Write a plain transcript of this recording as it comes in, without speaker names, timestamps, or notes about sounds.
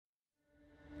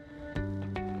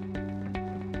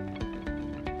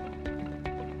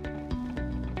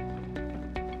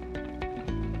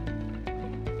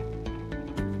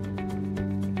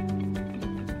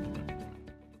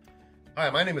Hi,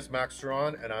 my name is Max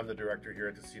Ceron, and I'm the director here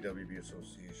at the CWB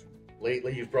Association.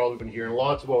 Lately, you've probably been hearing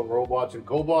lots about robots and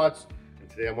cobots, and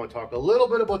today I want to talk a little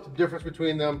bit about the difference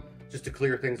between them, just to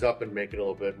clear things up and make it a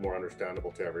little bit more understandable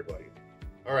to everybody.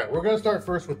 All right, we're going to start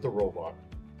first with the robot.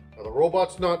 Now, the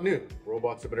robot's not new.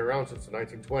 Robots have been around since the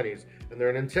 1920s, and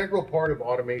they're an integral part of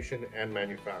automation and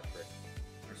manufacturing.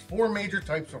 There's four major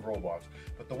types of robots,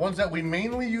 but the ones that we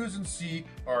mainly use and see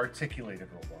are articulated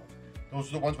robots. Those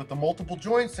are the ones with the multiple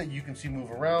joints that you can see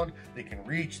move around. They can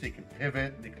reach, they can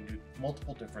pivot, they can do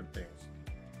multiple different things.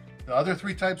 The other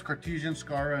three types, Cartesian,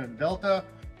 Scara, and Delta,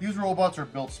 these robots are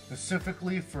built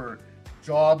specifically for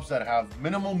jobs that have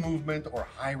minimal movement or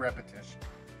high repetition,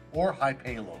 or high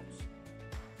payloads.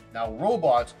 Now,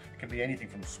 robots can be anything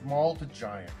from small to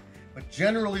giant, but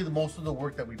generally most of the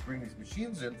work that we bring these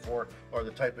machines in for are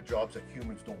the type of jobs that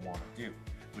humans don't want to do,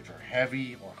 which are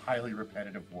heavy or highly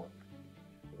repetitive work.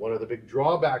 One of the big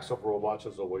drawbacks of robots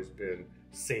has always been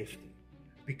safety.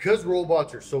 Because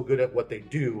robots are so good at what they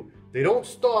do, they don't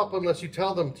stop unless you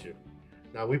tell them to.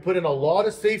 Now, we put in a lot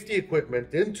of safety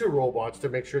equipment into robots to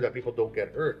make sure that people don't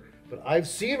get hurt. But I've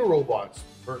seen robots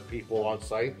hurt people on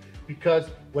site because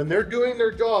when they're doing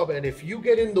their job, and if you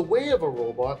get in the way of a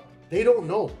robot, they don't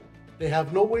know. They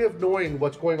have no way of knowing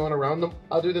what's going on around them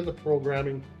other than the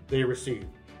programming they receive.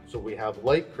 So we have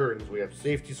light curtains, we have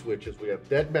safety switches, we have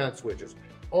dead man switches,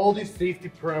 all these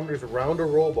safety parameters around a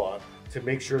robot to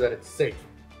make sure that it's safe.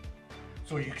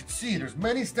 So you can see there's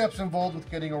many steps involved with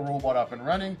getting a robot up and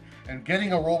running, and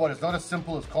getting a robot is not as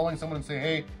simple as calling someone and saying,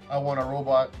 hey, I want a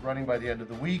robot running by the end of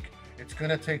the week. It's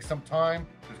gonna take some time,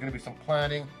 there's gonna be some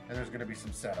planning, and there's gonna be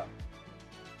some setup.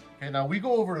 Okay, now we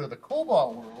go over to the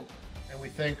cobot world and we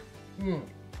think,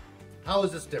 how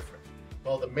is this different?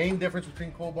 Well, the main difference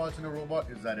between cobots and a robot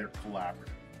is that they're collaborative.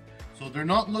 So they're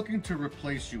not looking to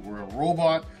replace you, where a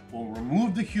robot will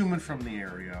remove the human from the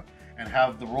area and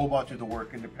have the robot do the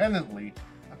work independently.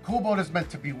 A cobot is meant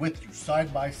to be with you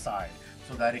side by side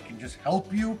so that it can just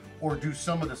help you or do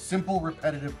some of the simple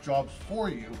repetitive jobs for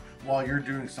you while you're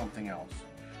doing something else.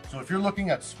 So if you're looking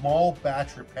at small batch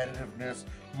repetitiveness,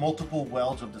 multiple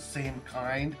welds of the same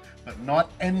kind, but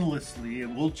not endlessly,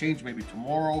 and will change maybe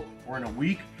tomorrow or in a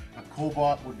week, a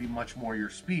cobot would be much more your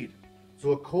speed.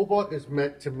 So a cobot is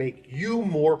meant to make you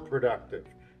more productive,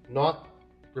 not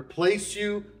replace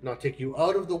you, not take you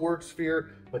out of the work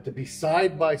sphere, but to be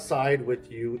side by side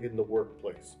with you in the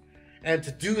workplace. And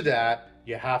to do that,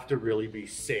 you have to really be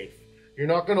safe. You're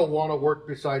not going to want to work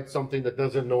beside something that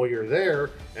doesn't know you're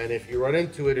there, and if you run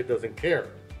into it, it doesn't care.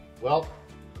 Well,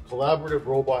 a collaborative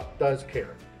robot does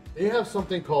care. They have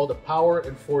something called a power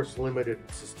and force limited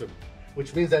system,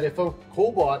 which means that if a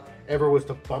cobot ever was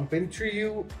to bump into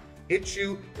you, hit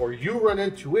you, or you run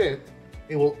into it,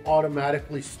 it will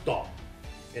automatically stop.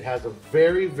 It has a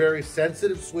very, very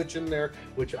sensitive switch in there,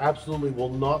 which absolutely will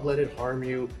not let it harm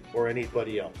you or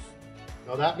anybody else.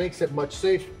 Now that makes it much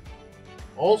safer.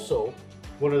 Also,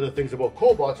 one of the things about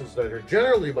cobots is that they're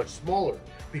generally much smaller.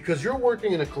 Because you're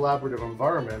working in a collaborative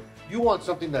environment, you want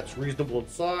something that's reasonable in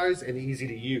size and easy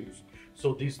to use.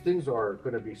 So these things are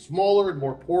going to be smaller and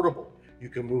more portable. You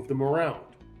can move them around.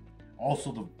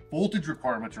 Also, the voltage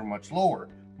requirements are much lower.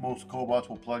 Most cobots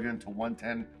will plug into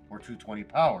 110 or 220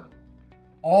 power.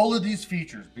 All of these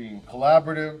features, being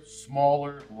collaborative,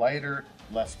 smaller, lighter,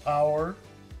 less power,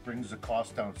 brings the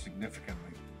cost down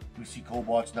significantly. We see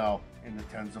cobots now in the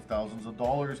tens of thousands of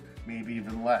dollars, maybe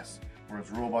even less,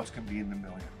 whereas robots can be in the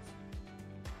millions.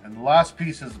 And the last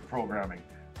piece is the programming.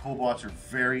 Cobots are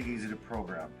very easy to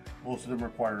program. Most of them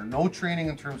require no training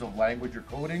in terms of language or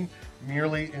coding,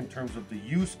 merely in terms of the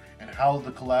use and how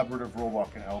the collaborative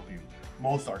robot can help you.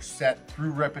 Most are set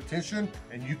through repetition,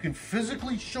 and you can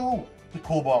physically show the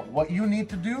cobot what you need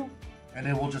to do, and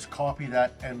it will just copy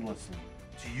that endlessly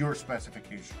to your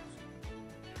specifications.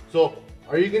 So,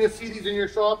 are you going to see these in your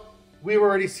shop? We've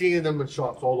already seen them in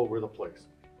shops all over the place.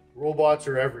 Robots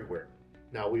are everywhere.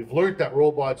 Now, we've learned that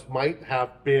robots might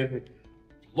have been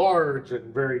large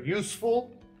and very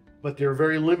useful, but they're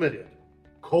very limited.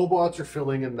 Cobots are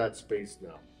filling in that space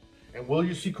now. And will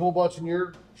you see cobots in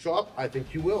your shop? I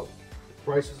think you will. The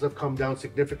prices have come down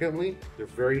significantly. They're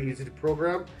very easy to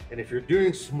program. And if you're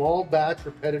doing small batch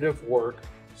repetitive work,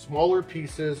 smaller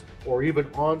pieces, or even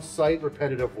on-site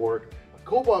repetitive work, a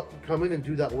cobot can come in and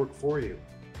do that work for you.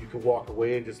 You can walk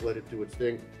away and just let it do its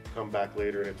thing, come back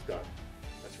later, and it's done.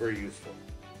 That's very useful.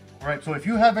 All right, so if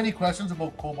you have any questions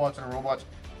about cobots and robots,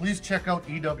 please check out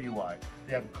EWI.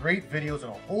 They have great videos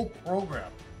and a whole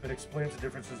program that explains the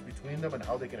differences between them and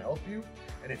how they can help you.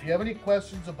 And if you have any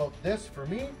questions about this for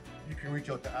me, you can reach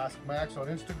out to Ask Max on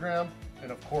Instagram.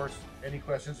 And of course, any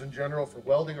questions in general for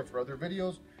welding or for other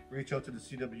videos, reach out to the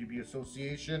CWB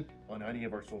Association on any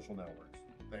of our social networks.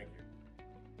 Thank you.